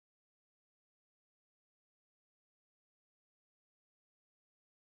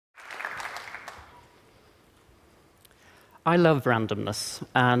I love randomness,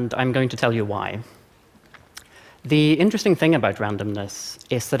 and I'm going to tell you why. The interesting thing about randomness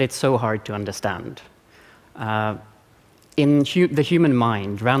is that it's so hard to understand. In the human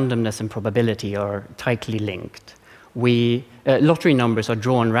mind, randomness and probability are tightly linked. Lottery numbers are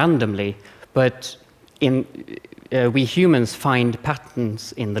drawn randomly, but we humans find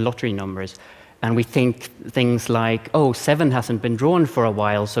patterns in the lottery numbers, and we think things like, oh, 7 hasn't been drawn for a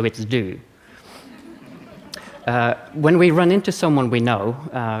while, so it's due. When we run into someone we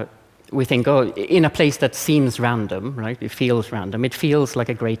know, we think, oh, in a place that seems random, right? It feels random. It feels like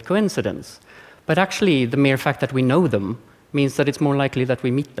a great coincidence. But actually, the mere fact that we know them means that it's more likely that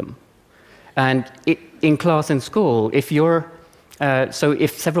we meet them. And in class in school, if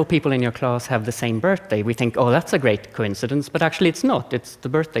several people in your class have the same birthday, we think, oh, that's a great coincidence, but actually it's not. It's the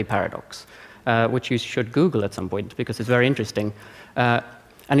birthday paradox, which you should Google at some point, because it's very interesting. And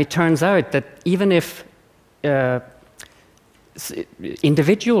it turns out that even if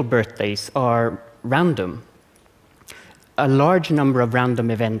individual birthdays are random, a large number of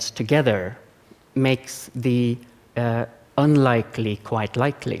random events together makes the unlikely quite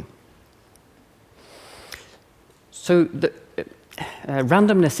likely. So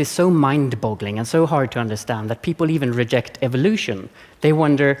randomness is so mind-boggling and so hard to understand that people even reject evolution. They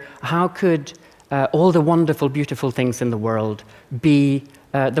wonder, how could all the wonderful, beautiful things in the world be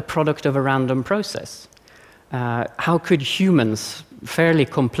the product of a random process? How could humans, fairly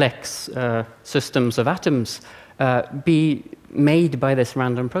complex systems of atoms, be made by this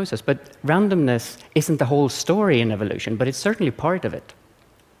random process? But randomness isn't the whole story in evolution, but it's certainly part of it.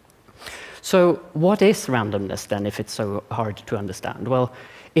 So what is randomness, then, if it's so hard to understand? Well,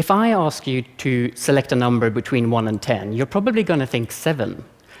 if I ask you to select a number between 1 and 10, you're probably going to think 7.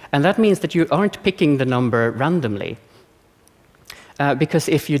 And that means that you aren't picking the number randomly. Because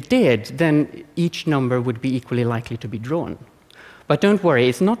if you did, then each number would be equally likely to be drawn. But don't worry,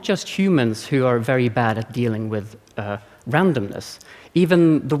 it's not just humans who are very bad at dealing with randomness.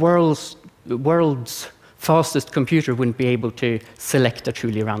 Even the world's fastest computer wouldn't be able to select a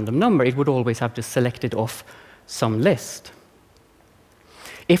truly random number. It would always have to select it off some list.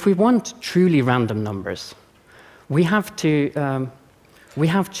 If we want truly random numbers, we have to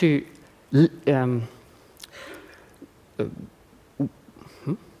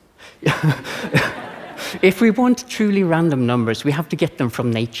if we want truly random numbers, we have to get them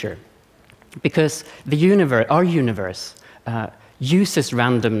from nature. Because the universe, our universe, uses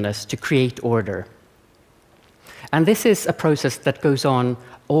randomness to create order. And this is a process that goes on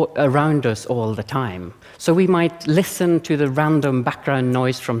around us all the time. So we might listen to the random background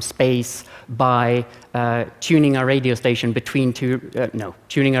noise from space by tuning our radio station between two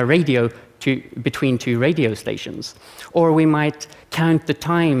radio stations. Or we might count the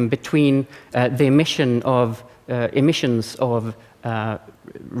time between the emissions of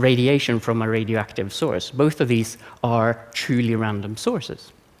radiation from a radioactive source. Both of these are truly random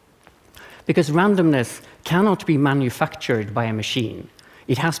sources. Because randomness cannot be manufactured by a machine.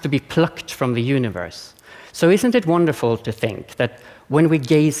 It has to be plucked from the universe. So isn't it wonderful to think that when we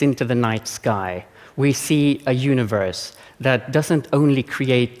gaze into the night sky, we see a universe that doesn't only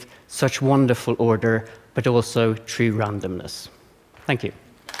create such wonderful order, but also true randomness? Thank you.